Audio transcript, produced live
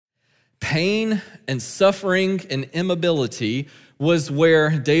pain and suffering and immobility was where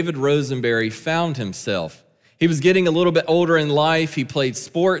David Rosenberry found himself. He was getting a little bit older in life. He played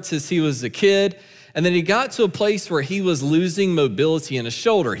sports as he was a kid. And then he got to a place where he was losing mobility in his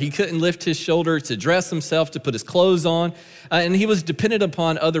shoulder. He couldn't lift his shoulder to dress himself, to put his clothes on. And he was dependent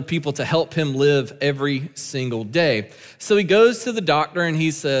upon other people to help him live every single day. So he goes to the doctor and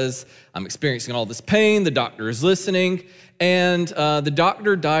he says, I'm experiencing all this pain. The doctor is listening. And the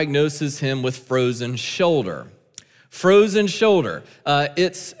doctor diagnoses him with frozen shoulder. Frozen shoulder.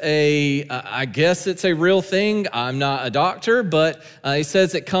 I guess it's a real thing. I'm not a doctor, but he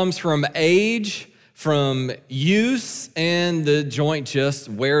says it comes from age, from use, and the joint just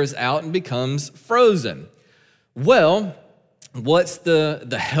wears out and becomes frozen. Well, what's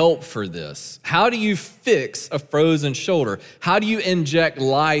the help for this? How do you fix a frozen shoulder? How do you inject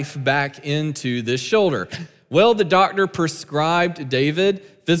life back into this shoulder? Well, the doctor prescribed David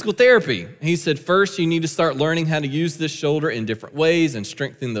physical therapy. He said, first, you need to start learning how to use this shoulder in different ways and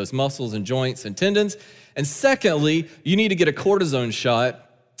strengthen those muscles and joints and tendons. And secondly, you need to get a cortisone shot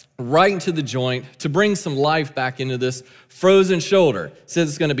right into the joint to bring some life back into this frozen shoulder. Says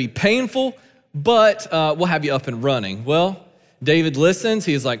it's going to be painful, but we'll have you up and running. Well, David listens.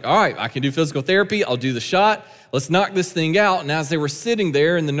 He's like, all right, I can do physical therapy. I'll do the shot. Let's knock this thing out. And as they were sitting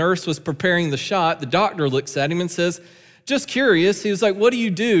there and the nurse was preparing the shot, the doctor looks at him and says, just curious. He was like, what do you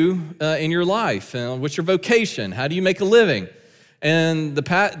do in your life? What's your vocation? How do you make a living? And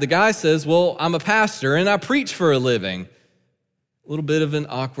the guy says, well, I'm a pastor and I preach for a living. A little bit of an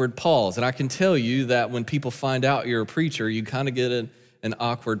awkward pause. And I can tell you that when people find out you're a preacher, you kind of get an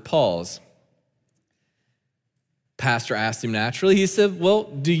awkward pause. Pastor asked him naturally. He said, well,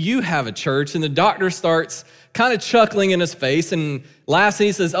 do you have a church? And the doctor starts kind of chuckling in his face. And lastly,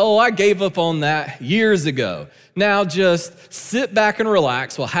 he says, oh, I gave up on that years ago. Now just sit back and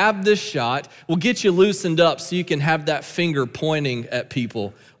relax. We'll have this shot. We'll get you loosened up so you can have that finger pointing at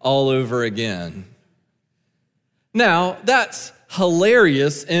people all over again. Now, that's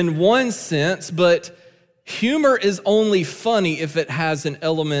hilarious in one sense, but humor is only funny if it has an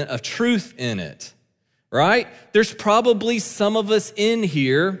element of truth in it, right? There's probably some of us in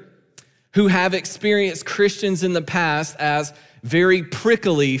here who have experienced Christians in the past as very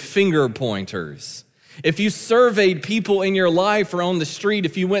prickly finger pointers. If you surveyed people in your life or on the street,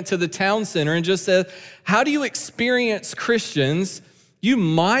 if you went to the town center and just said, how do you experience Christians? You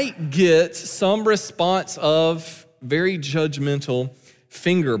might get some response of very judgmental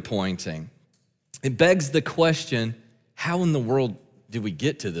finger pointing. It begs the question, how in the world did we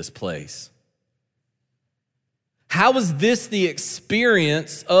get to this place? How is this the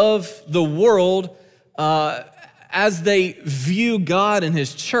experience of the world as they view God and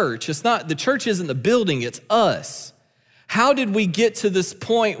his church? The church isn't the building, it's us. How did we get to this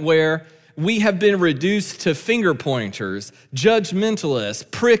point where we have been reduced to finger pointers, judgmentalists,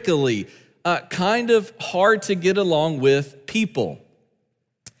 prickly, kind of hard to get along with people?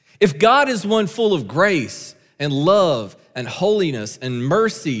 If God is one full of grace and love and holiness and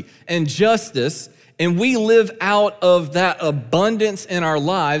mercy and justice, and we live out of that abundance in our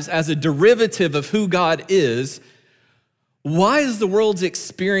lives as a derivative of who God is, why is the world's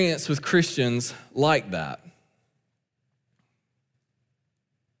experience with Christians like that?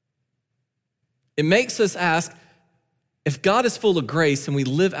 It makes us ask, if God is full of grace and we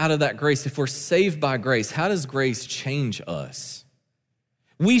live out of that grace, if we're saved by grace, how does grace change us?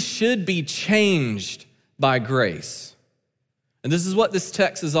 We should be changed by grace. And this is what this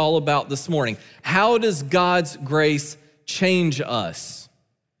text is all about this morning. How does God's grace change us?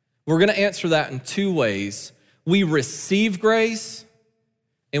 We're going to answer that in two ways. We receive grace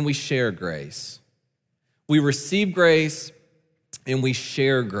and we share grace. We receive grace and we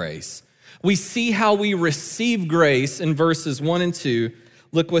share grace. We see how we receive grace in verses 1 and 2.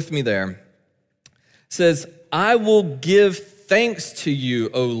 Look with me there. It says, I will give thanks to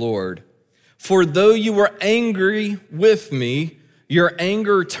you, O Lord, for though you were angry with me, your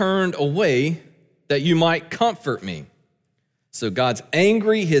anger turned away that you might comfort me. So God's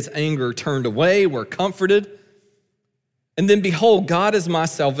angry, his anger turned away, we're comforted. And then behold, God is my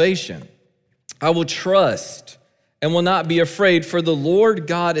salvation. I will trust and will not be afraid, for the Lord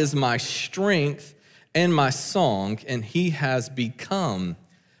God is my strength and my song, and he has become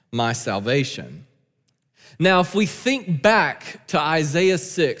my salvation. Now, if we think back to Isaiah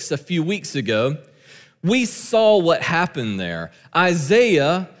 6 a few weeks ago, we saw what happened there.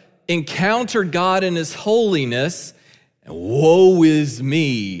 Isaiah encountered God in his holiness. Woe is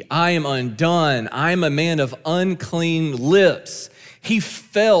me, I am undone. I am a man of unclean lips. He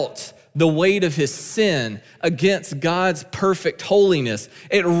felt the weight of his sin against God's perfect holiness.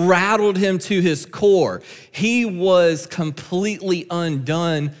 It rattled him to his core. He was completely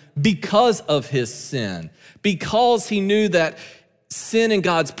undone because of his sin, because he knew that sin in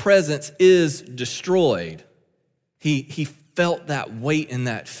God's presence is destroyed. He felt that weight and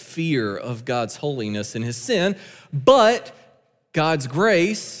that fear of God's holiness and his sin, but God's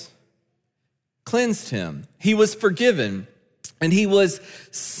grace cleansed him. He was forgiven, and he was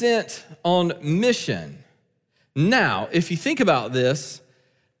sent on mission. Now, if you think about this,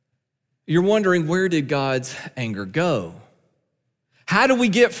 you're wondering, where did God's anger go? How do we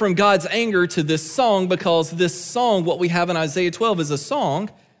get from God's anger to this song? Because this song, what we have in Isaiah 12, is a song.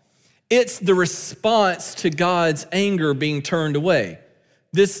 It's the response to God's anger being turned away.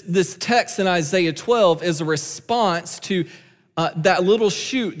 This text in Isaiah 12 is a response to that little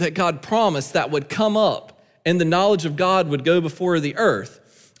shoot that God promised that would come up and the knowledge of God would go before the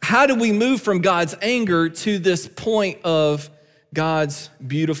earth. How do we move from God's anger to this point of God's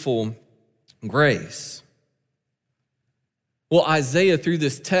beautiful grace? Well, Isaiah, through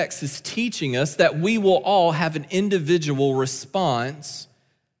this text, is teaching us that we will all have an individual response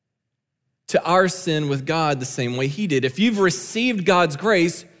to our sin with God the same way he did. If you've received God's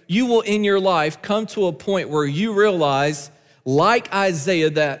grace, you will in your life come to a point where you realize, like Isaiah,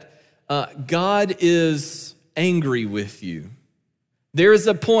 that God is angry with you. There is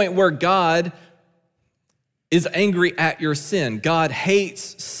a point where God is angry at your sin. God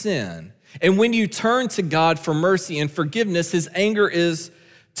hates sin. And when you turn to God for mercy and forgiveness, his anger is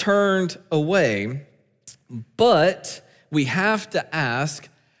turned away. But we have to ask,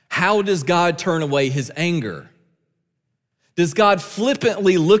 how does God turn away his anger? Does God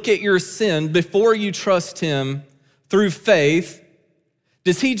flippantly look at your sin before you trust him through faith?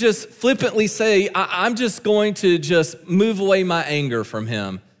 Does he just flippantly say, I'm just going to just move away my anger from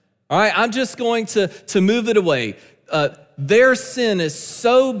him? All right, I'm just going to move it away. Their sin is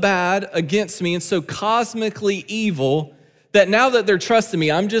so bad against me and so cosmically evil that now that they're trusting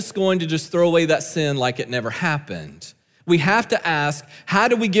me, I'm just going to just throw away that sin like it never happened. We have to ask, how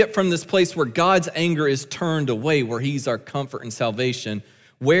do we get from this place where God's anger is turned away, where he's our comfort and salvation?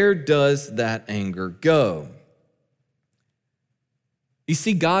 Where does that anger go? You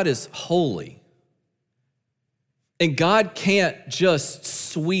see, God is holy. And God can't just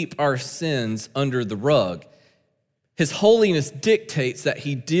sweep our sins under the rug. His holiness dictates that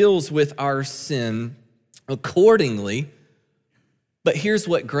he deals with our sin accordingly. But here's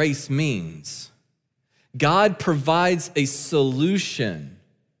what grace means. God provides a solution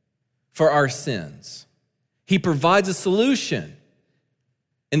for our sins. He provides a solution.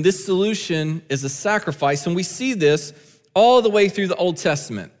 And this solution is a sacrifice. And we see this all the way through the Old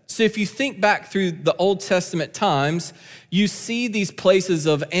Testament. So if you think back through the Old Testament times, you see these places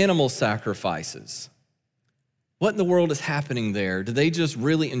of animal sacrifices. What in the world is happening there? Do they just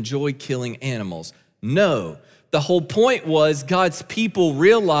really enjoy killing animals? No. The whole point was God's people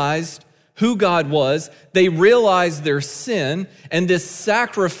realized who God was. They realized their sin, and this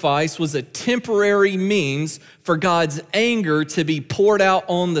sacrifice was a temporary means for God's anger to be poured out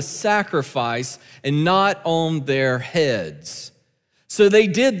on the sacrifice and not on their heads. So they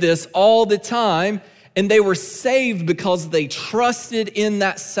did this all the time, and they were saved because they trusted in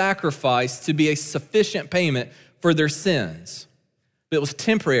that sacrifice to be a sufficient payment for their sins. But it was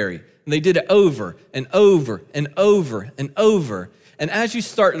temporary, and they did it over and over and over and over. And as you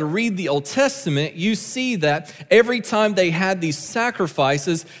start to read the Old Testament, you see that every time they had these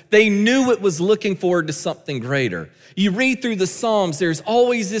sacrifices, they knew it was looking forward to something greater. You read through the Psalms, there's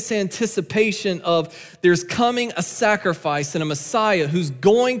always this anticipation of there's coming a sacrifice and a Messiah who's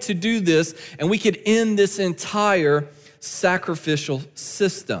going to do this, and we could end this entire sacrificial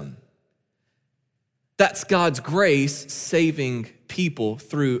system. That's God's grace saving people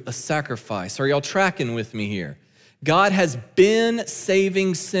through a sacrifice. Are y'all tracking with me here? God has been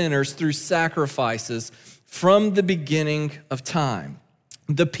saving sinners through sacrifices from the beginning of time.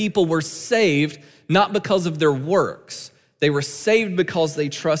 The people were saved not because of their works. They were saved because they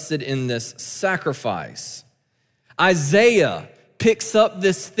trusted in this sacrifice. Isaiah picks up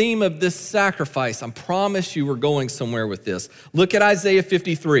this theme of this sacrifice. I promise you we're going somewhere with this. Look at Isaiah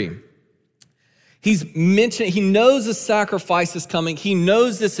 53. He knows a sacrifice is coming. He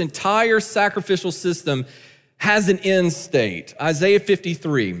knows this entire sacrificial system has an end state. Isaiah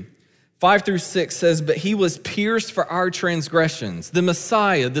 53, 5-6 says, "But he was pierced for our transgressions." The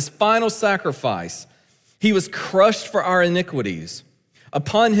Messiah, this final sacrifice, he was crushed for our iniquities.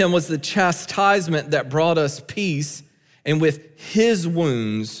 Upon him was the chastisement that brought us peace, and with his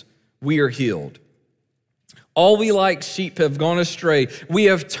wounds we are healed. All we like sheep have gone astray. We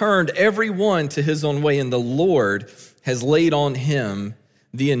have turned every one to his own way, and the Lord has laid on him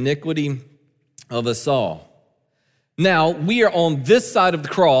the iniquity of us all. Now, we are on this side of the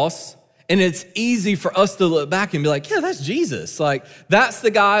cross, and it's easy for us to look back and be like, yeah, that's Jesus. Like, that's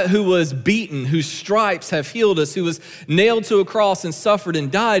the guy who was beaten, whose stripes have healed us, who was nailed to a cross and suffered and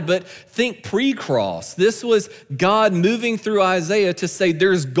died. But think pre-cross. This was God moving through Isaiah to say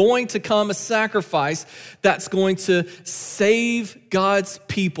there's going to come a sacrifice that's going to save God's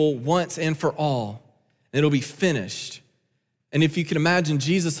people once and for all. And it'll be finished. And if you can imagine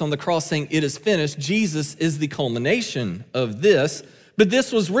Jesus on the cross saying, it is finished, Jesus is the culmination of this. But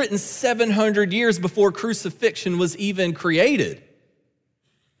this was written 700 years before crucifixion was even created.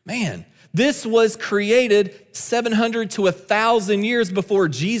 Man, this was created 700 to 1,000 years before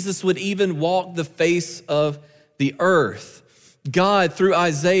Jesus would even walk the face of the earth. God, through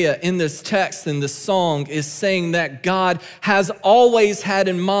Isaiah in this text, in this song, is saying that God has always had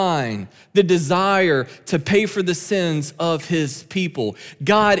in mind the desire to pay for the sins of his people.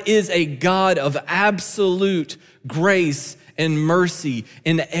 God is a God of absolute grace and mercy,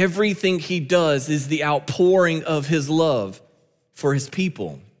 and everything he does is the outpouring of his love for his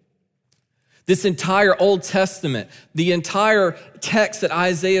people. This entire Old Testament, the entire text that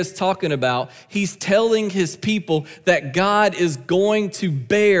Isaiah is talking about, he's telling his people that God is going to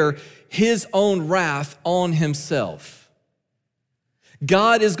bear his own wrath on himself.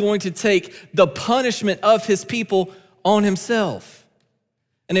 God is going to take the punishment of his people on himself.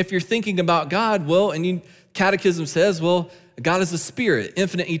 And if you're thinking about God, Catechism says, God is a spirit,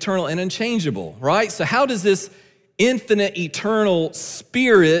 infinite, eternal, and unchangeable, right? So how does this infinite, eternal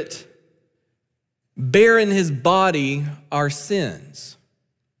spirit bear in his body our sins?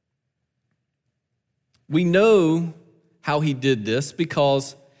 We know how he did this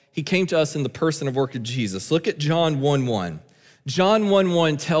because he came to us in the person and work of Jesus. Look at John 1:1. John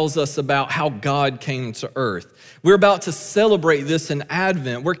 1:1 tells us about how God came to earth. We're about to celebrate this in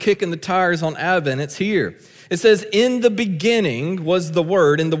Advent. We're kicking the tires on Advent. It's here. It says, in the beginning was the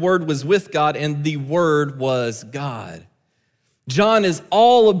Word, and the Word was with God, and the Word was God. John is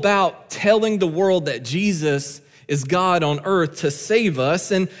all about telling the world that Jesus is God on earth to save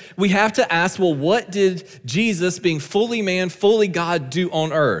us. And we have to ask, what did Jesus, being fully man, fully God, do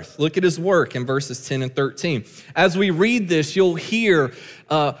on earth? Look at his work in verses 10 and 13. As we read this, you'll hear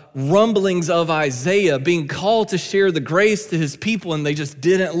rumblings of Isaiah being called to share the grace to his people, and they just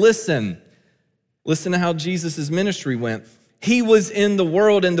didn't listen. Listen to how Jesus' ministry went. He was in the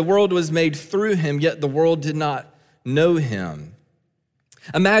world, and the world was made through him, yet the world did not know him.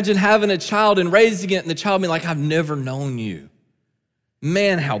 Imagine having a child and raising it, and the child being like, I've never known you.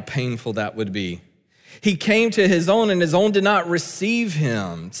 Man, how painful that would be. He came to his own, and his own did not receive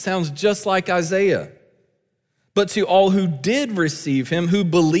him. Sounds just like Isaiah. But to all who did receive him, who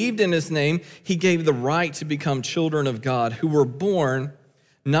believed in his name, he gave the right to become children of God, who were born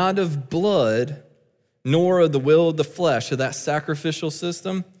not of blood, nor of the will of the flesh, of that sacrificial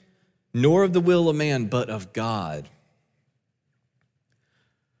system, nor of the will of man, but of God.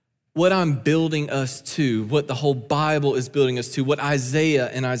 What I'm building us to, what the whole Bible is building us to, what Isaiah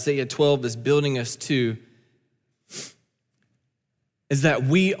and Isaiah 12 is building us to, is that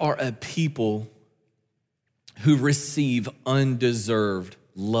we are a people who receive undeserved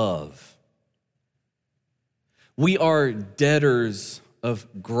love. We are debtors of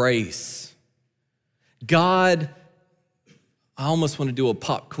grace. God, I almost want to do a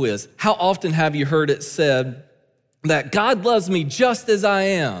pop quiz. How often have you heard it said that God loves me just as I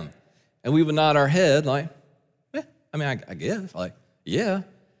am? And we would nod our head like, I guess, yeah.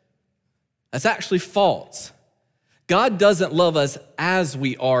 That's actually false. God doesn't love us as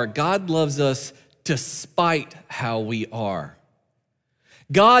we are. God loves us despite how we are.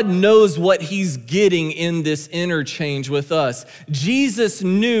 God knows what he's getting in this interchange with us. Jesus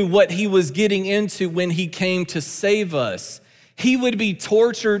knew what he was getting into when he came to save us. He would be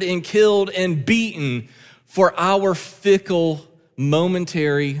tortured and killed and beaten for our fickle,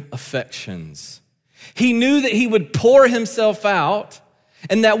 momentary affections. He knew that he would pour himself out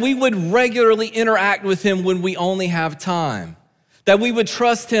and that we would regularly interact with him when we only have time, that we would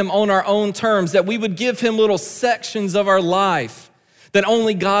trust him on our own terms, that we would give him little sections of our life that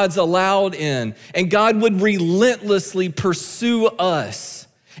only God's allowed in. And God would relentlessly pursue us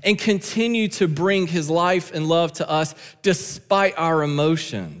and continue to bring his life and love to us despite our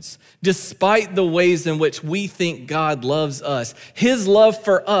emotions, despite the ways in which we think God loves us. His love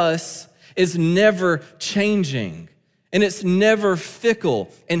for us is never changing, and it's never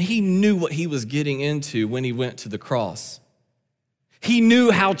fickle. And he knew what he was getting into when he went to the cross. He knew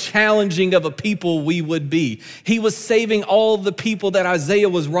how challenging of a people we would be. He was saving all the people that Isaiah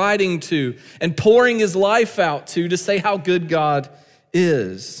was writing to and pouring his life out to say how good God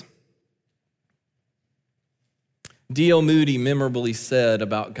is. D.L. Moody memorably said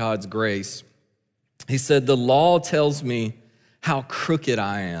about God's grace, he said, "The law tells me how crooked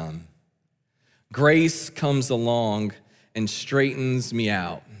I am. Grace comes along and straightens me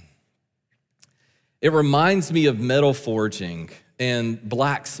out." It reminds me of metal forging and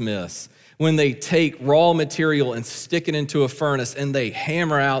blacksmiths when they take raw material and stick it into a furnace and they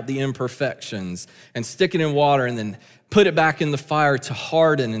hammer out the imperfections and stick it in water and then put it back in the fire to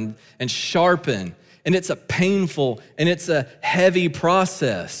harden and sharpen. And it's a painful and it's a heavy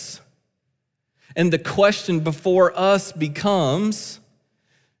process. And the question before us becomes,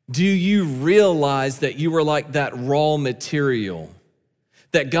 do you realize that you are like that raw material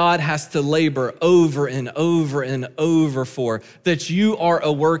that God has to labor over and over and over for, that you are a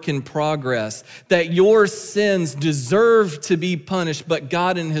work in progress, that your sins deserve to be punished, but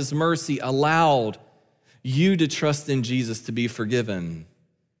God in his mercy allowed you to trust in Jesus to be forgiven?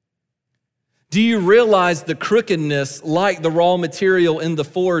 Do you realize the crookedness like the raw material in the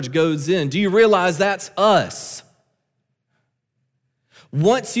forge goes in? Do you realize that's us?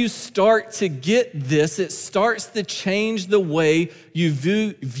 Once you start to get this, it starts to change the way you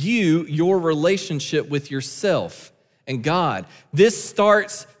view your relationship with yourself and God. This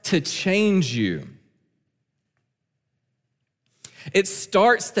starts to change you. It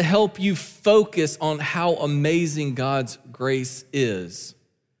starts to help you focus on how amazing God's grace is.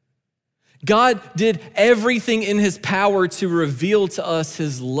 God did everything in his power to reveal to us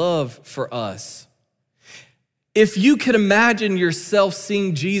his love for us. If you could imagine yourself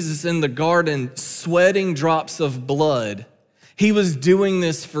seeing Jesus in the garden sweating drops of blood, he was doing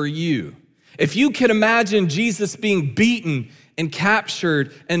this for you. If you could imagine Jesus being beaten and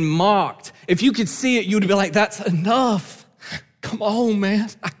captured and mocked, if you could see it, you'd be like, that's enough. Come on, man,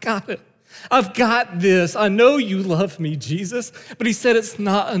 I got it. I've got this. I know you love me, Jesus, but he said it's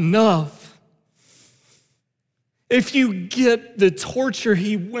not enough. If you get the torture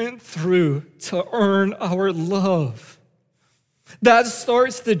he went through to earn our love, that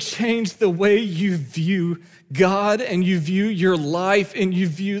starts to change the way you view God and you view your life and you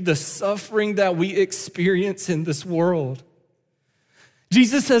view the suffering that we experience in this world.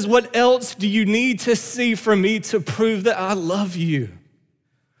 Jesus says, what else do you need to see from me to prove that I love you?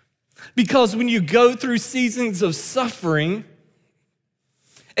 Because when you go through seasons of suffering,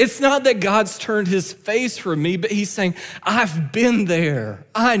 it's not that God's turned his face from me, but he's saying, I've been there.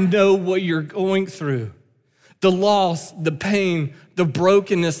 I know what you're going through. The loss, the pain, the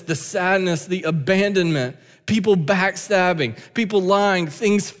brokenness, the sadness, the abandonment, people backstabbing, people lying,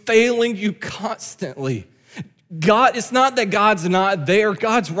 things failing you constantly. God, it's not that God's not there.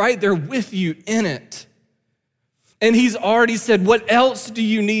 God's right there with you in it. And he's already said, what else do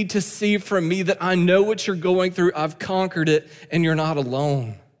you need to see from me that I know what you're going through? I've conquered it and you're not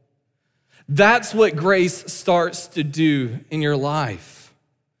alone. That's what grace starts to do in your life.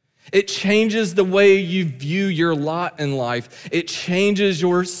 It changes the way you view your lot in life. It changes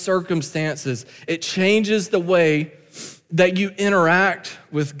your circumstances. It changes the way that you interact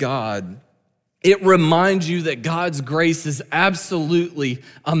with God. It reminds you that God's grace is absolutely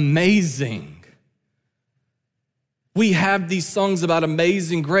amazing. We have these songs about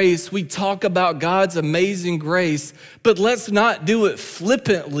amazing grace. We talk about God's amazing grace, but let's not do it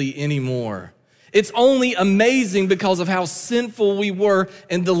flippantly anymore. It's only amazing because of how sinful we were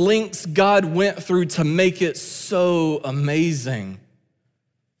and the lengths God went through to make it so amazing.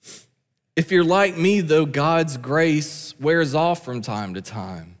 If you're like me, though, God's grace wears off from time to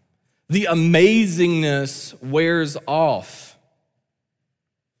time. The amazingness wears off.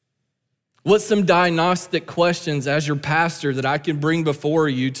 What's some diagnostic questions as your pastor that I can bring before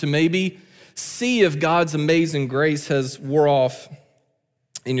you to maybe see if God's amazing grace has wore off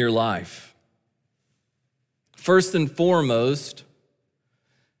in your life? First and foremost,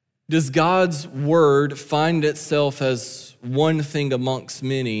 does God's word find itself as one thing amongst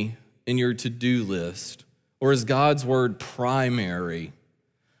many in your to-do list? Or is God's word primary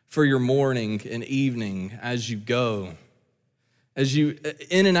for your morning and evening as you go? As you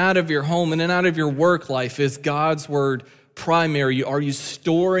in and out of your home, in and out of your work life, is God's word primary? Are you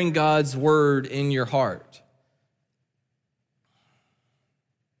storing God's word in your heart?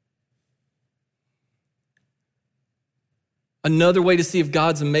 Another way to see if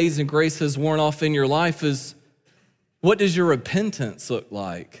God's amazing grace has worn off in your life is, what does your repentance look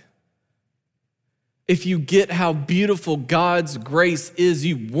like? If you get how beautiful God's grace is,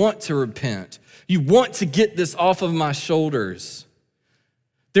 you want to repent. You want to get this off of my shoulders.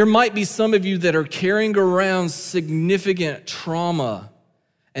 There might be some of you that are carrying around significant trauma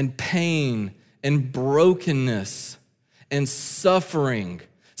and pain and brokenness and suffering.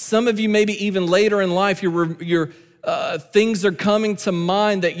 Some of you, maybe even later in life, your things are coming to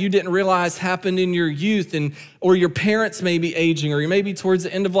mind that you didn't realize happened in your youth, or your parents may be aging, or you may be towards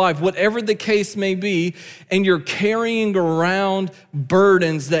the end of life, whatever the case may be, and you're carrying around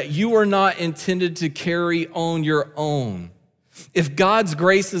burdens that you are not intended to carry on your own. If God's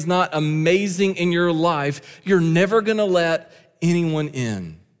grace is not amazing in your life, you're never gonna let anyone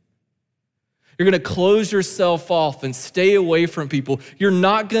in. You're gonna close yourself off and stay away from people. You're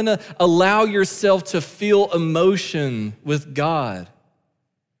not gonna allow yourself to feel emotion with God.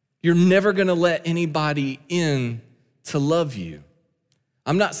 You're never gonna let anybody in to love you.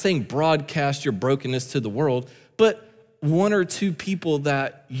 I'm not saying broadcast your brokenness to the world, but one or two people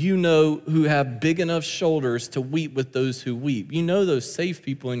that you know who have big enough shoulders to weep with those who weep. You know those safe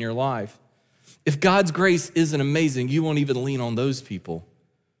people in your life. If God's grace isn't amazing, you won't even lean on those people.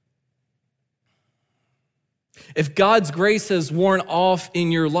 If God's grace has worn off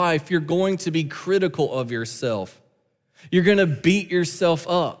in your life, you're going to be critical of yourself. You're going to beat yourself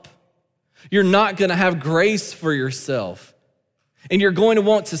up. You're not going to have grace for yourself. And you're going to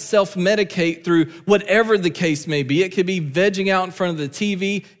want to self-medicate through whatever the case may be. It could be vegging out in front of the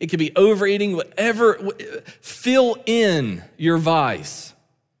TV. It could be overeating, whatever. Fill in your vice.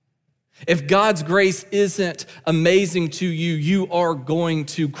 If God's grace isn't amazing to you, you are going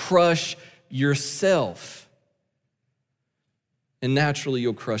to crush yourself. And naturally,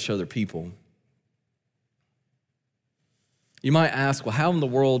 you'll crush other people. You might ask, well, how in the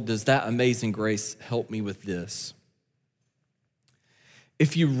world does that amazing grace help me with this?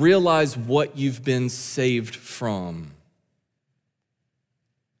 If you realize what you've been saved from,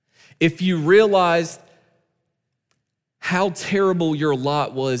 if you realize how terrible your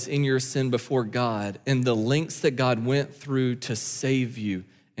lot was in your sin before God and the lengths that God went through to save you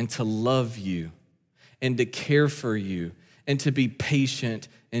and to love you and to care for you and to be patient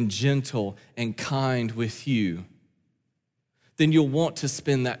and gentle and kind with you, then you'll want to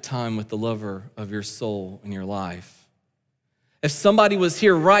spend that time with the lover of your soul in your life. If somebody was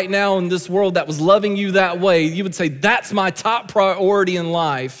here right now in this world that was loving you that way, you would say, that's my top priority in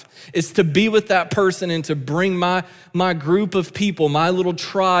life, is to be with that person and to bring my group of people, my little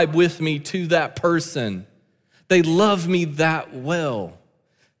tribe with me to that person. They love me that well.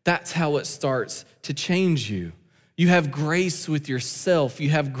 That's how it starts to change you. You have grace with yourself. You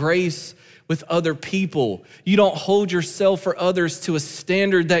have grace with other people. You don't hold yourself or others to a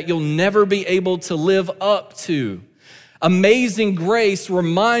standard that you'll never be able to live up to. Amazing grace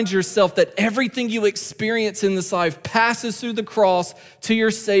reminds yourself that everything you experience in this life passes through the cross to your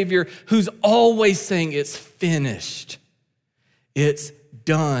Savior, who's always saying, it's finished. It's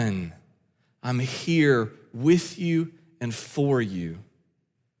done. I'm here with you and for you.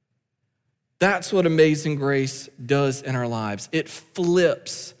 That's what amazing grace does in our lives. It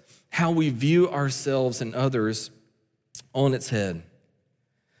flips how we view ourselves and others on its head.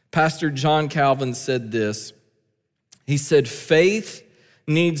 Pastor John Calvin said this. He said, faith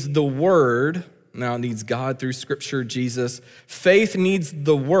needs the word, now it needs God through Scripture, Jesus. Faith needs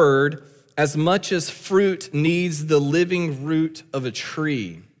the word as much as fruit needs the living root of a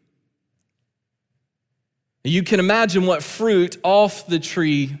tree. You can imagine what fruit off the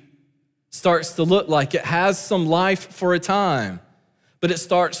tree starts to look like. It has some life for a time, but it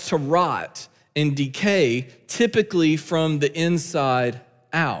starts to rot and decay, typically from the inside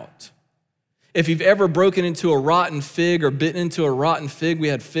out. If you've ever broken into a rotten fig or bitten into a rotten fig, we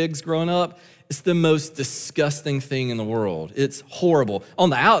had figs growing up, it's the most disgusting thing in the world. It's horrible. On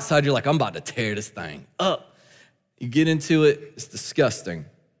the outside, you're like, I'm about to tear this thing up. You get into it, it's disgusting.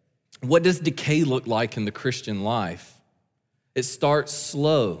 What does decay look like in the Christian life? It starts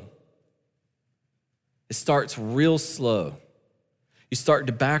slow. It starts real slow. You start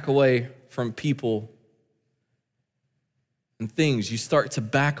to back away from people and things. You start to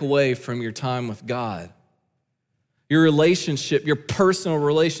back away from your time with God. Your relationship, your personal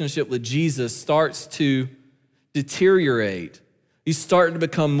relationship with Jesus starts to deteriorate. You start to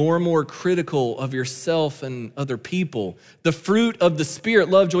become more and more critical of yourself and other people. The fruit of the Spirit,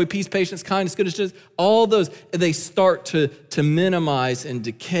 love, joy, peace, patience, kindness, goodness, just all those, they start to minimize and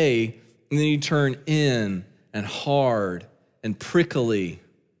decay. And then you turn in and hard and prickly.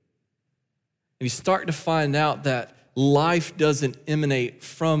 And you start to find out that life doesn't emanate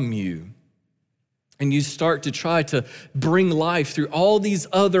from you. And you start to try to bring life through all these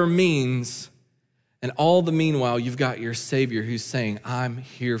other means. And all the meanwhile, you've got your Savior who's saying, I'm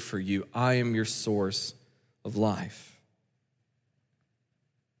here for you. I am your source of life.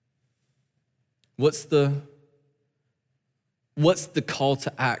 What's the call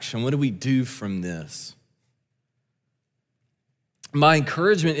to action? What do we do from this? My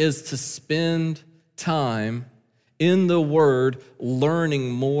encouragement is to spend time in the Word,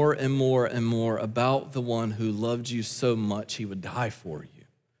 learning more and more and more about the one who loved you so much he would die for you.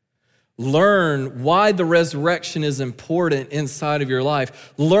 Learn why the resurrection is important inside of your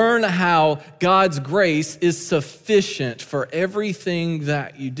life. Learn how God's grace is sufficient for everything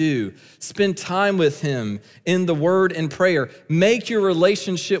that you do. Spend time with Him in the Word and prayer. Make your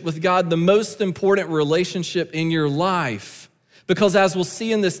relationship with God the most important relationship in your life. Because as we'll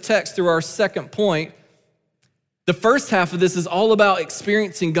see in this text through our second point, the first half of this is all about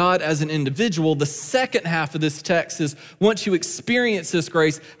experiencing God as an individual. The second half of this text is once you experience this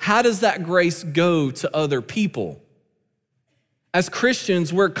grace, how does that grace go to other people? As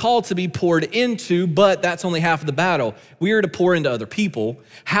Christians, we're called to be poured into, but that's only half of the battle. We are to pour into other people.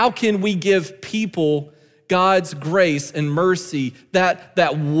 How can we give people God's grace and mercy,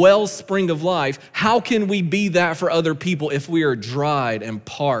 that wellspring of life? How can we be that for other people if we are dried and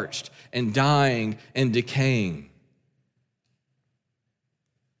parched and dying and decaying?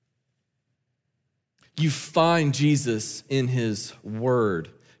 You find Jesus in His Word.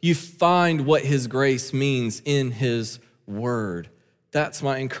 You find what His grace means in His Word. That's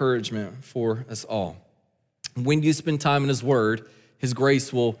my encouragement for us all. When you spend time in His Word, His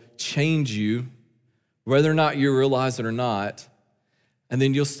grace will change you, whether or not you realize it or not, and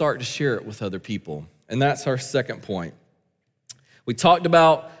then you'll start to share it with other people. And that's our second point. We talked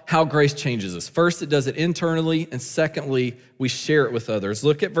about how grace changes us. First, it does it internally, and secondly, we share it with others.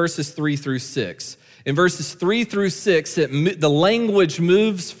 Look at verses 3 through 6. In verses 3 through 6, the language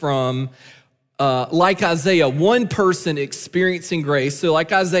moves from, like Isaiah, one person experiencing grace. So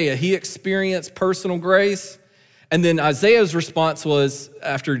like Isaiah, he experienced personal grace. And then Isaiah's response was,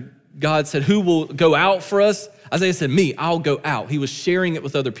 after God said, who will go out for us? Isaiah said, me, I'll go out. He was sharing it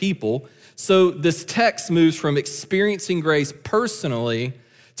with other people. So this text moves from experiencing grace personally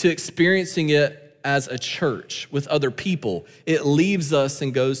to experiencing it as a church with other people. It leaves us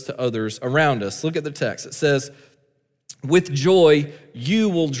and goes to others around us. Look at the text. It says, with joy, you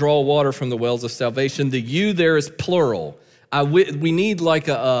will draw water from the wells of salvation. The you there is plural. We need like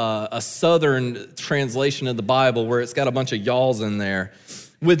a southern translation of the Bible where it's got a bunch of y'alls in there.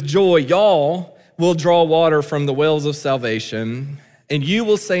 With joy, y'all will draw water from the wells of salvation. And you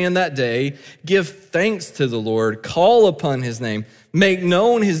will say in that day, give thanks to the Lord, call upon His name, make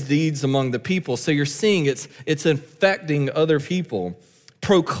known His deeds among the people. So you're seeing it's affecting other people.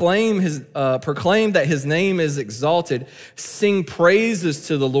 Proclaim that His name is exalted. Sing praises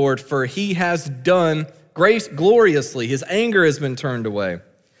to the Lord, for He has done grace gloriously. His anger has been turned away.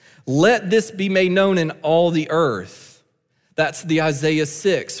 Let this be made known in all the earth. That's the Isaiah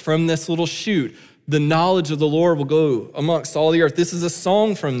 6 from this little shoot. The knowledge of the Lord will go amongst all the earth. This is a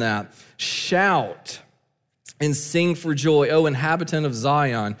song from that. Shout and sing for joy, O inhabitant of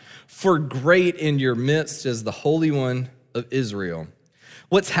Zion, for great in your midst is the Holy One of Israel.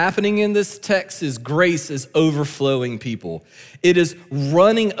 What's happening in this text is grace is overflowing people. It is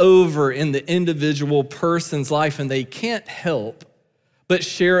running over in the individual person's life, and they can't help but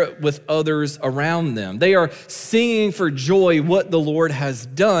share it with others around them. They are singing for joy what the Lord has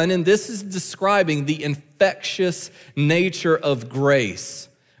done, and this is describing the infectious nature of grace.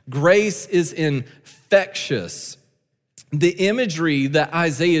 Grace is infectious. The imagery that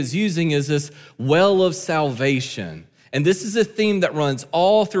Isaiah is using is this well of salvation. And this is a theme that runs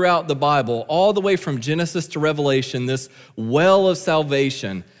all throughout the Bible, all the way from Genesis to Revelation, this well of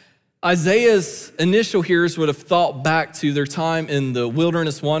salvation. Isaiah's initial hearers would have thought back to their time in the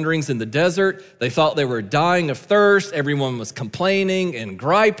wilderness wanderings in the desert. They thought they were dying of thirst. Everyone was complaining and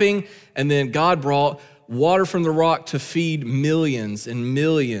griping. And then God brought water from the rock to feed millions and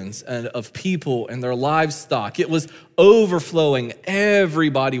millions of people and their livestock. It was overflowing.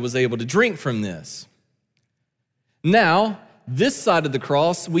 Everybody was able to drink from this. Now, this side of the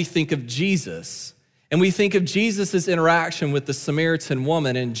cross, we think of Jesus. And we think of Jesus' interaction with the Samaritan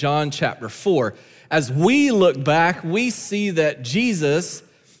woman in John chapter 4. As we look back, we see that Jesus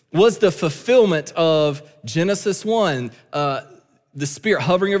was the fulfillment of Genesis 1, the Spirit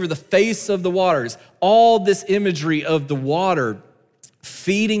hovering over the face of the waters, all this imagery of the water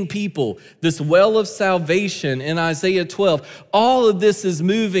feeding people, this well of salvation in Isaiah 12. All of this is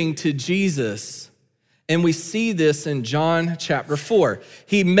moving to Jesus. And we see this in John chapter 4.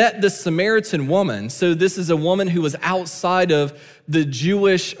 He met the Samaritan woman. So this is a woman who was outside of the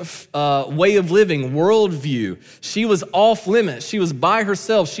Jewish way of living, worldview. She was off limits. She was by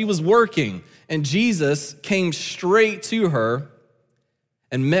herself. She was working. And Jesus came straight to her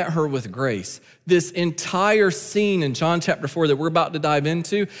and met her with grace. This entire scene in John chapter 4 that we're about to dive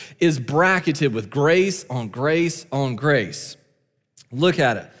into is bracketed with grace on grace on grace. Look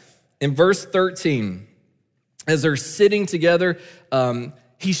at it. In verse 13, as they're sitting together,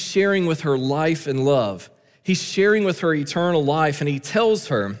 he's sharing with her life and love. He's sharing with her eternal life, and he tells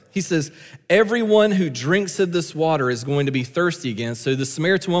her, he says, everyone who drinks of this water is going to be thirsty again. So the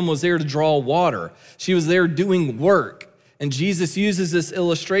Samaritan woman was there to draw water. She was there doing work, and Jesus uses this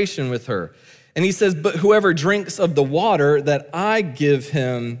illustration with her. And he says, but whoever drinks of the water that I give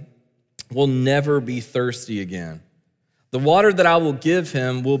him will never be thirsty again. The water that I will give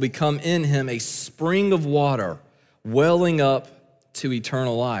him will become in him a spring of water welling up to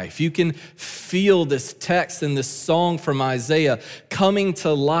eternal life. You can feel this text and this song from Isaiah coming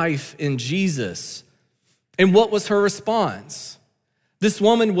to life in Jesus. And what was her response? This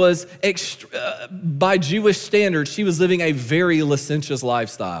woman was, by Jewish standards, she was living a very licentious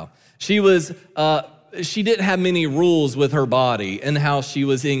lifestyle. She didn't have many rules with her body and how she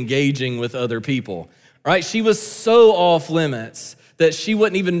was engaging with other people, right? She was so off limits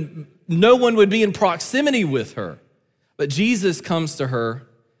that no one would be in proximity with her. But Jesus comes to her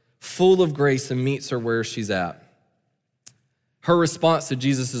full of grace and meets her where she's at. Her response to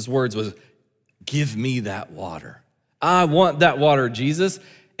Jesus' words was, give me that water. I want that water, Jesus.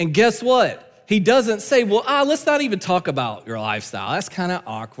 And guess what? He doesn't say, well, let's not even talk about your lifestyle. That's kind of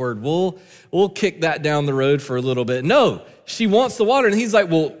awkward. We'll kick that down the road for a little bit. No, she wants the water. And he's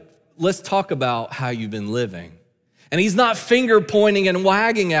like, well, let's talk about how you've been living. And he's not finger pointing and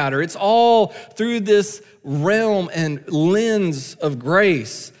wagging at her. It's all through this realm and lens of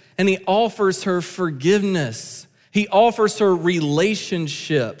grace. And he offers her forgiveness. He offers her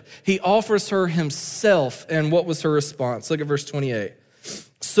relationship. He offers her himself. And what was her response? Look at verse 28.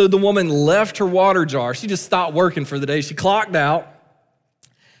 So the woman left her water jar. She just stopped working for the day. She clocked out.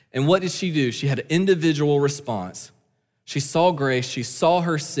 And what did she do? She had an individual response. She saw grace. She saw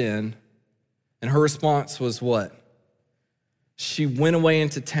her sin. And her response was what? She went away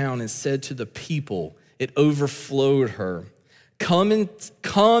into town and said to the people, it overflowed her, come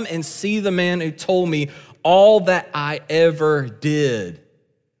and see the man who told me all that I ever did.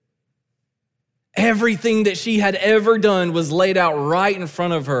 Everything that she had ever done was laid out right in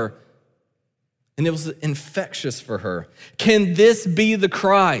front of her, and it was infectious for her. Can this be the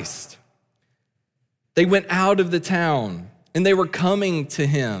Christ? They went out of the town, and they were coming to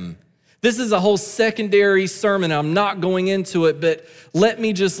him. This is a whole secondary sermon. I'm not going into it, but let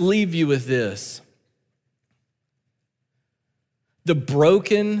me just leave you with this. The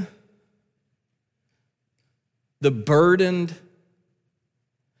broken, the burdened,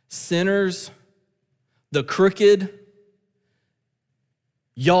 sinners, the crooked,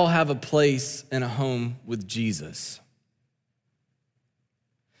 y'all have a place and a home with Jesus.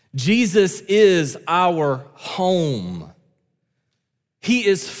 Jesus is our home. He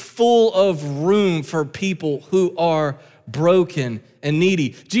is full of room for people who are broken and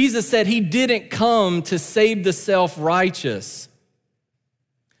needy. Jesus said he didn't come to save the self-righteous,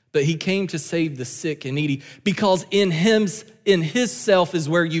 but he came to save the sick and needy, because in his self is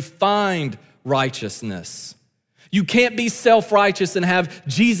where you find righteousness. You can't be self-righteous and have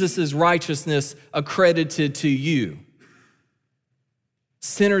Jesus' righteousness accredited to you.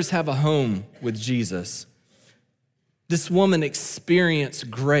 Sinners have a home with Jesus. This woman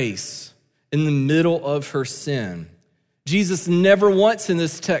experienced grace in the middle of her sin. Jesus never once in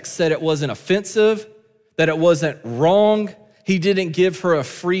this text said it wasn't offensive, that it wasn't wrong. He didn't give her a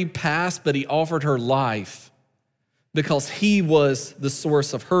free pass, but he offered her life because he was the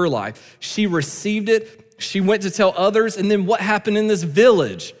source of her life. She received it. She went to tell others. And then what happened in this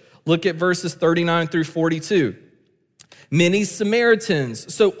village? Look at verses 39 through 42. Many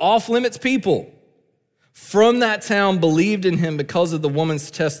Samaritans, so off-limits people, from that town believed in him because of the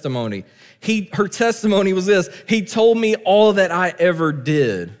woman's testimony. Her testimony was this: he told me all that I ever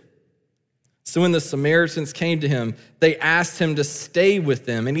did. So when the Samaritans came to him, they asked him to stay with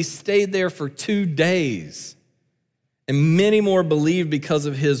them, and he stayed there for 2 days. And many more believed because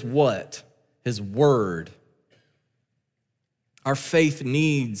of his what? His word. Our faith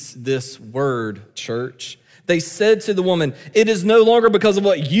needs this word, church. They said to the woman, it is no longer because of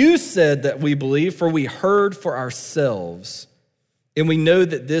what you said that we believe, for we heard for ourselves. And we know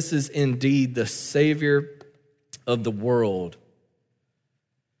that this is indeed the Savior of the world.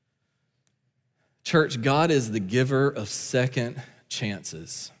 Church, God is the giver of second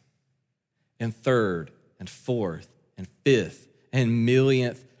chances, and third, and fourth, and fifth, and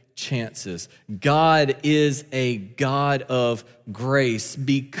millionth chances. God is a God of grace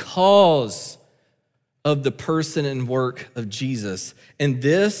because of the person and work of Jesus. And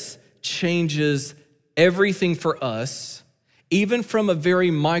this changes everything for us, even from a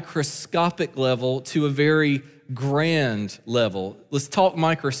very microscopic level to a very grand level. Let's talk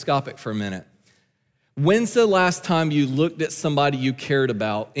microscopic for a minute. When's the last time you looked at somebody you cared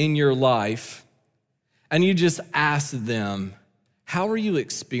about in your life and you just asked them, how are you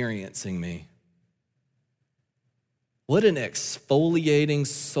experiencing me? What an exfoliating,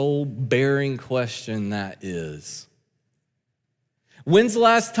 soul-bearing question that is. When's the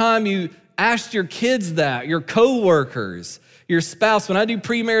last time you asked your kids that, your coworkers, your spouse? When I do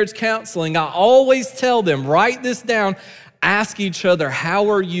pre-marriage counseling, I always tell them, write this down, ask each other, how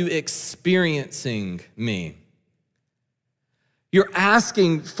are you experiencing me? You're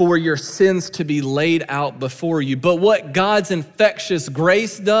asking for your sins to be laid out before you. But what God's infectious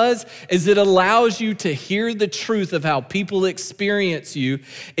grace does is it allows you to hear the truth of how people experience you,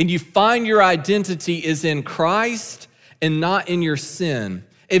 and you find your identity is in Christ and not in your sin.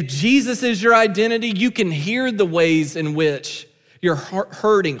 If Jesus is your identity, you can hear the ways in which you're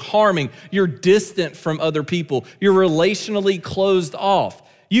hurting, harming, you're distant from other people, you're relationally closed off.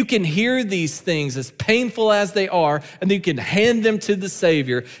 You can hear these things as painful as they are, and you can hand them to the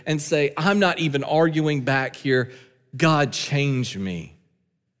Savior and say, I'm not even arguing back here. God, change me.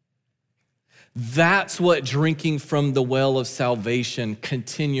 That's what drinking from the well of salvation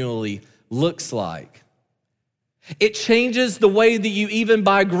continually looks like. It changes the way that you even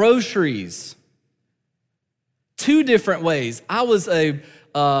buy groceries. Two different ways. I was a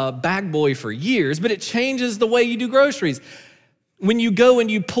bag boy for years, but it changes the way you do groceries. When you go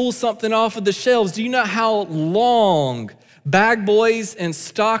and you pull something off of the shelves, do you know how long bag boys and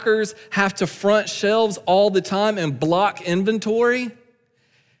stockers have to front shelves all the time and block inventory?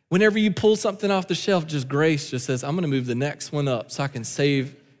 Whenever you pull something off the shelf, grace just says, I'm gonna move the next one up so I can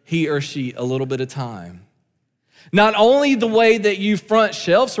save he or she a little bit of time. Not only the way that you front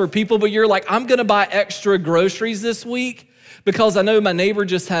shelves for people, but you're like, I'm gonna buy extra groceries this week because I know my neighbor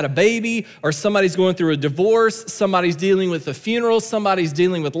just had a baby, or somebody's going through a divorce, somebody's dealing with a funeral, somebody's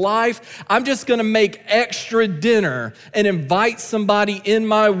dealing with life. I'm just gonna make extra dinner and invite somebody in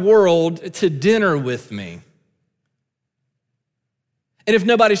my world to dinner with me. And if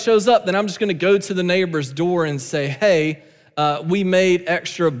nobody shows up, then I'm just gonna go to the neighbor's door and say, hey, we made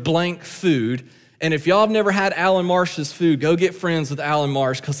extra blank food. And if y'all have never had Alan Marsh's food, go get friends with Alan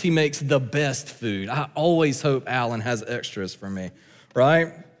Marsh because he makes the best food. I always hope Alan has extras for me,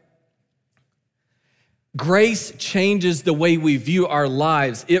 right? Grace changes the way we view our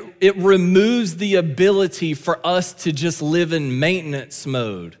lives. It removes the ability for us to just live in maintenance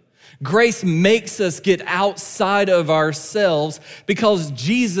mode. Grace makes us get outside of ourselves because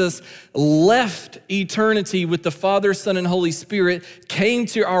Jesus left eternity with the Father, Son, and Holy Spirit, came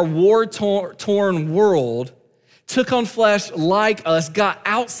to our war-torn world, took on flesh like us, got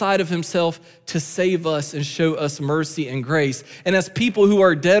outside of himself to save us and show us mercy and grace. And as people who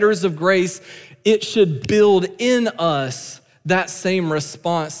are debtors of grace, it should build in us that same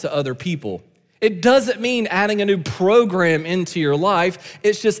response to other people. It doesn't mean adding a new program into your life.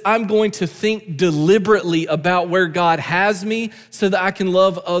 It's just I'm going to think deliberately about where God has me so that I can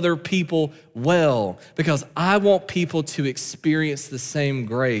love other people well, because I want people to experience the same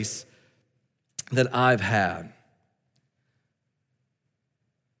grace that I've had.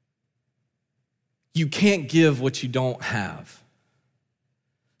 You can't give what you don't have.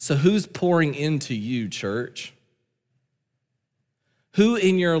 So who's pouring into you, church? Who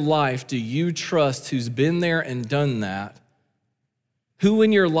in your life do you trust who's been there and done that? Who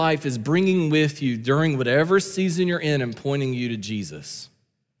in your life is bringing with you during whatever season you're in and pointing you to Jesus?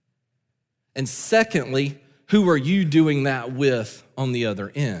 And secondly, who are you doing that with on the other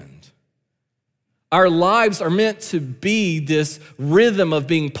end? Our lives are meant to be this rhythm of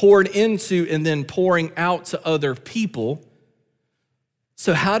being poured into and then pouring out to other people.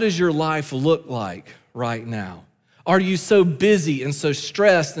 So how does your life look like right now? Are you so busy and so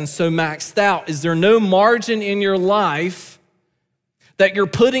stressed and so maxed out? Is there no margin in your life that you're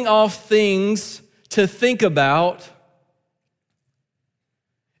putting off things to think about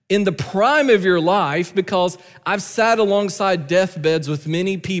in the prime of your life? Because I've sat alongside deathbeds with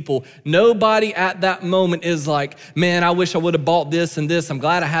many people. Nobody at that moment is like, man, I wish I would have bought this and this. I'm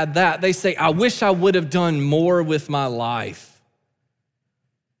glad I had that. They say, I wish I would have done more with my life.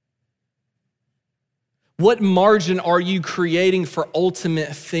 What margin are you creating for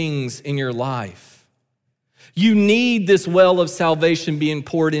ultimate things in your life? You need this well of salvation being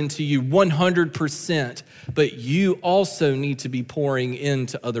poured into you 100%, but you also need to be pouring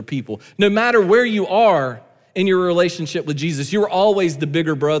into other people. No matter where you are in your relationship with Jesus. You're always the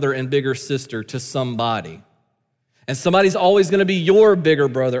bigger brother and bigger sister to somebody. And somebody's always going to be your bigger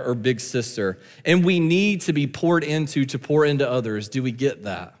brother or big sister. And we need to be poured into to pour into others. Do we get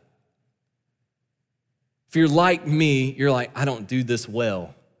that? If you're like me, you're like, I don't do this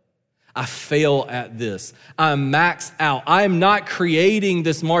well. I fail at this. I'm maxed out. I am not creating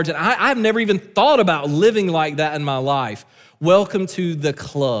this margin. I've never even thought about living like that in my life. Welcome to the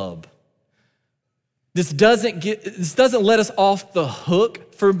club. This doesn't let us off the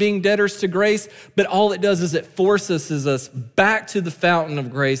hook for being debtors to grace, but all it does is it forces us back to the fountain of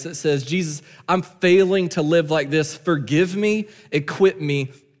grace. It says, Jesus, I'm failing to live like this. Forgive me, equip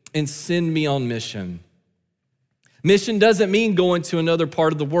me, and send me on mission. Mission doesn't mean going to another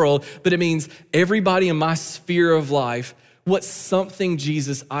part of the world, but it means everybody in my sphere of life, what's something,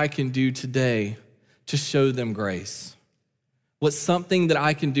 Jesus, I can do today to show them grace? What's something that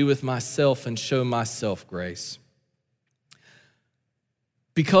I can do with myself and show myself grace?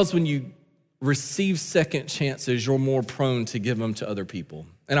 Because when you receive second chances, you're more prone to give them to other people.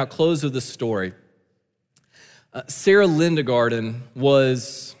 And I'll close with this story. Sarah Lindegarden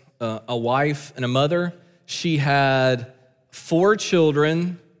was a wife and a mother. She had 4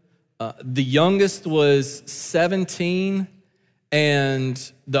 children. The youngest was 17,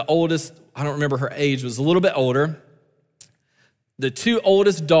 and the oldest, I don't remember her age, was a little bit older. The 2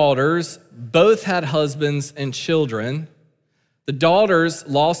 oldest daughters both had husbands and children. The daughters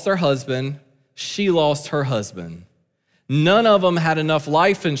lost their husband. She lost her husband. None of them had enough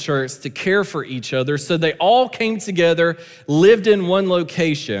life insurance to care for each other, so they all came together, lived in one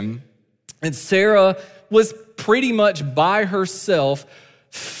location, and Sarah was pretty much by herself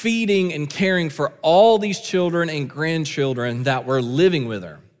feeding and caring for all these children and grandchildren that were living with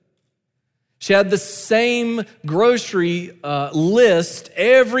her. She had the same grocery list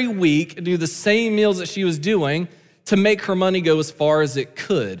every week, do the same meals that she was doing to make her money go as far as it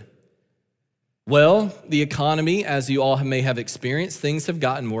could. Well, the economy, as you all may have experienced, things have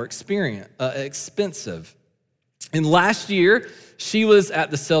gotten more expensive. And last year, she was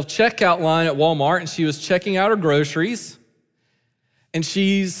at the self-checkout line at Walmart, and she was checking out her groceries. And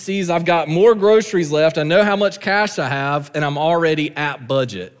she sees, I've got more groceries left. I know how much cash I have, and I'm already at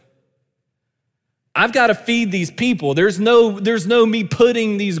budget. I've got to feed these people. There's no me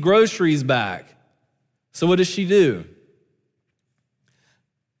putting these groceries back. So what does she do?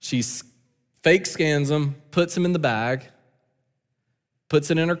 She fake scans them, puts them in the bag,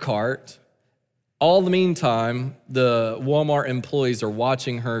 puts it in her cart. All the meantime, the Walmart employees are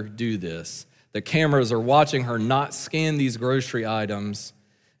watching her do this. The cameras are watching her not scan these grocery items,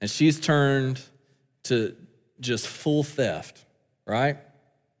 and she's turned to just full theft, right?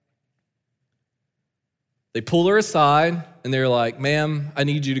 They pull her aside, and they're like, ma'am, I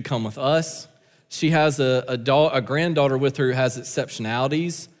need you to come with us. She has a granddaughter with her who has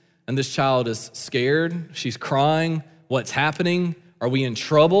exceptionalities, and this child is scared. She's crying. What's happening? Are we in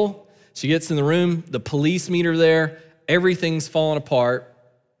trouble? She gets in the room. The police meet her there. Everything's falling apart.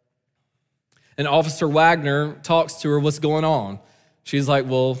 And Officer Wagner talks to her, what's going on? She's like,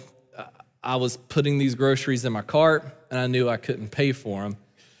 well, I was putting these groceries in my cart, and I knew I couldn't pay for them.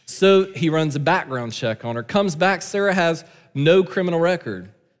 So he runs a background check on her. Comes back, Sarah has no criminal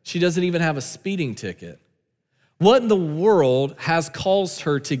record. She doesn't even have a speeding ticket. What in the world has caused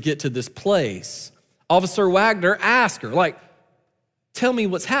her to get to this place? Officer Wagner asked her, tell me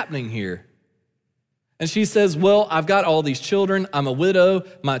what's happening here. And she says, well, I've got all these children. I'm a widow.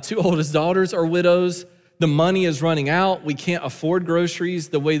 My 2 oldest daughters are widows. The money is running out. We can't afford groceries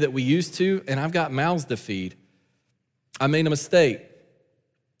the way that we used to, and I've got mouths to feed. I made a mistake.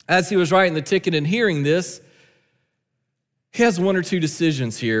 As he was writing the ticket and hearing this, he has 1 or 2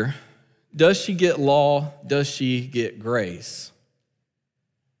 decisions here. Does she get law? Does she get grace?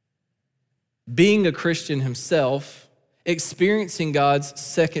 Being a Christian himself, experiencing God's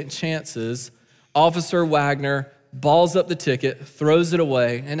second chances, Officer Wagner balls up the ticket, throws it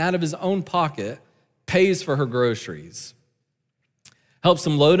away, and out of his own pocket, pays for her groceries. Helps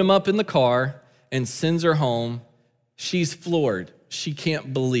him load them up in the car and sends her home. She's floored. She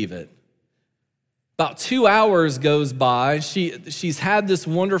can't believe it. About 2 hours goes by. She's had this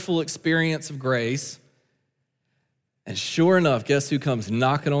wonderful experience of grace. And sure enough, guess who comes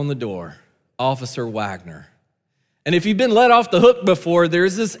knocking on the door? Officer Wagner. And if you've been let off the hook before,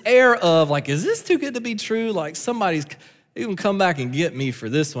 there's this air of is this too good to be true? Somebody's even come back and get me for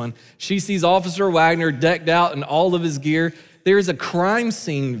this one. She sees Officer Wagner decked out in all of his gear. There's a crime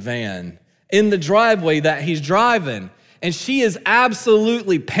scene van in the driveway that he's driving. And she is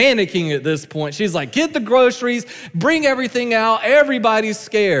absolutely panicking at this point. She's like, get the groceries, bring everything out. Everybody's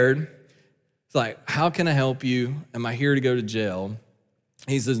scared. It's like, how can I help you? Am I here to go to jail?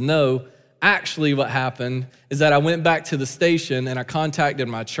 He says, no, actually what happened is that I went back to the station and I contacted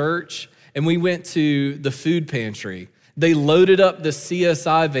my church and we went to the food pantry. They loaded up the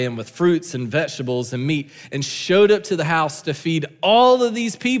CSI van with fruits and vegetables and meat and showed up to the house to feed all of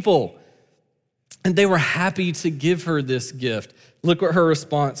these people. And they were happy to give her this gift. Look what her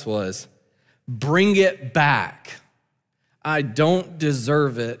response was. Bring it back. I don't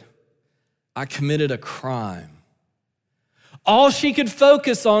deserve it. I committed a crime. All she could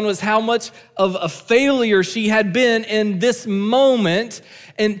focus on was how much of a failure she had been in this moment.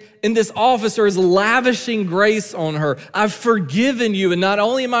 And this officer is lavishing grace on her. I've forgiven you. And not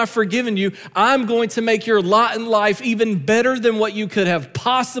only am I forgiven you, I'm going to make your lot in life even better than what you could have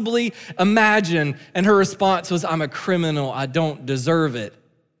possibly imagined. And her response was, I'm a criminal. I don't deserve it.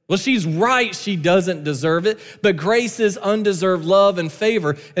 Well, she's right. She doesn't deserve it. But grace is undeserved love and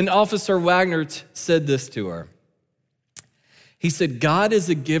favor. And Officer Wagner said this to her. He said, God is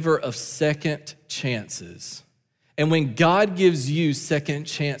a giver of second chances. And when God gives you second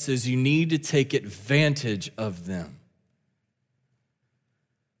chances, you need to take advantage of them.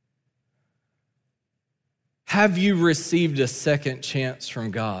 Have you received a second chance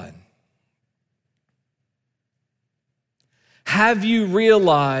from God? Have you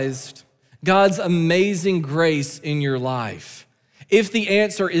realized God's amazing grace in your life? If the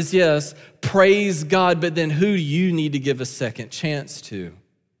answer is yes, praise God, but then who do you need to give a second chance to?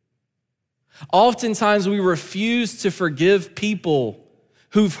 Oftentimes we refuse to forgive people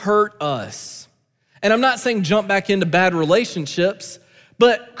who've hurt us. And I'm not saying jump back into bad relationships,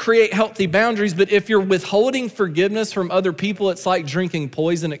 but create healthy boundaries. But if you're withholding forgiveness from other people, it's like drinking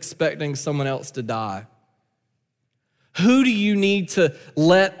poison, expecting someone else to die. Who do you need to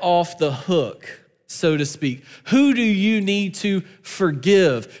let off the hook, so to speak? Who do you need to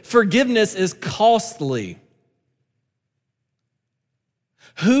forgive? Forgiveness is costly.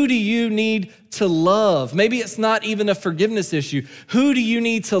 Who do you need to love? Maybe it's not even a forgiveness issue. Who do you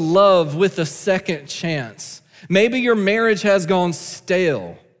need to love with a second chance? Maybe your marriage has gone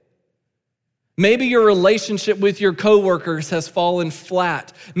stale. Maybe your relationship with your coworkers has fallen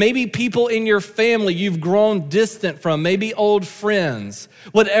flat. Maybe people in your family you've grown distant from, maybe old friends.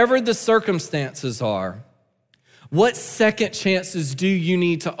 Whatever the circumstances are, what second chances do you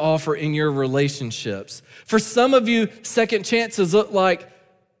need to offer in your relationships? For some of you, second chances look like,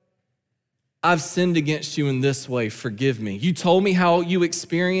 I've sinned against you in this way, forgive me. You told me how you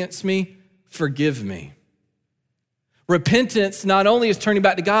experienced me, forgive me. Repentance not only is turning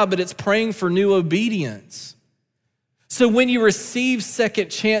back to God, but it's praying for new obedience. So when you receive second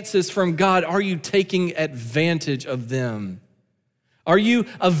chances from God, are you taking advantage of them? Are you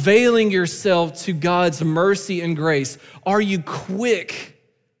availing yourself to God's mercy and grace? Are you quick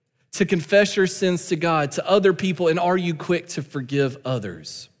to confess your sins to God, to other people, and are you quick to forgive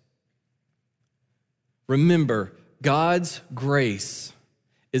others? Remember, God's grace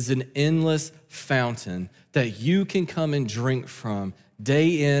is an endless fountain that you can come and drink from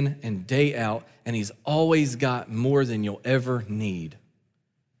day in and day out, and He's always got more than you'll ever need.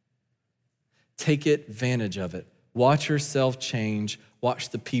 Take advantage of it. Watch yourself change. Watch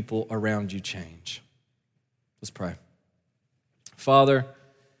the people around you change. Let's pray. Father,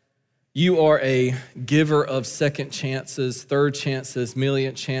 you are a giver of second chances, third chances,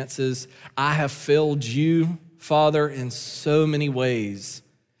 millionth chances. I have failed you, Father, in so many ways.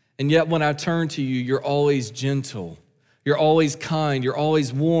 And yet when I turn to you, you're always gentle. You're always kind. You're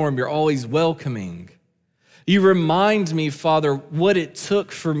always warm. You're always welcoming. You remind me, Father, what it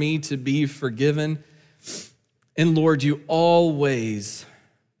took for me to be forgiven. And Lord, you always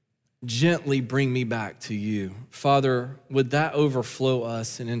gently bring me back to you. Father, would that overflow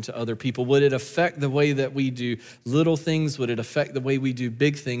us and into other people? Would it affect the way that we do little things? Would it affect the way we do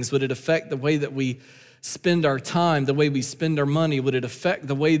big things? Would it affect the way that we spend our time, the way we spend our money? Would it affect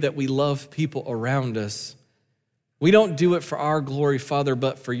the way that we love people around us? We don't do it for our glory, Father,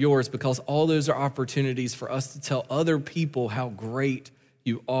 but for yours, because all those are opportunities for us to tell other people how great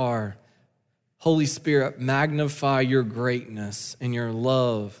you are. Holy Spirit, magnify your greatness and your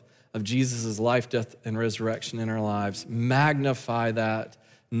love of Jesus' life, death, and resurrection in our lives. Magnify that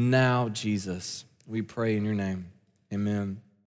now, Jesus. We pray in your name. Amen.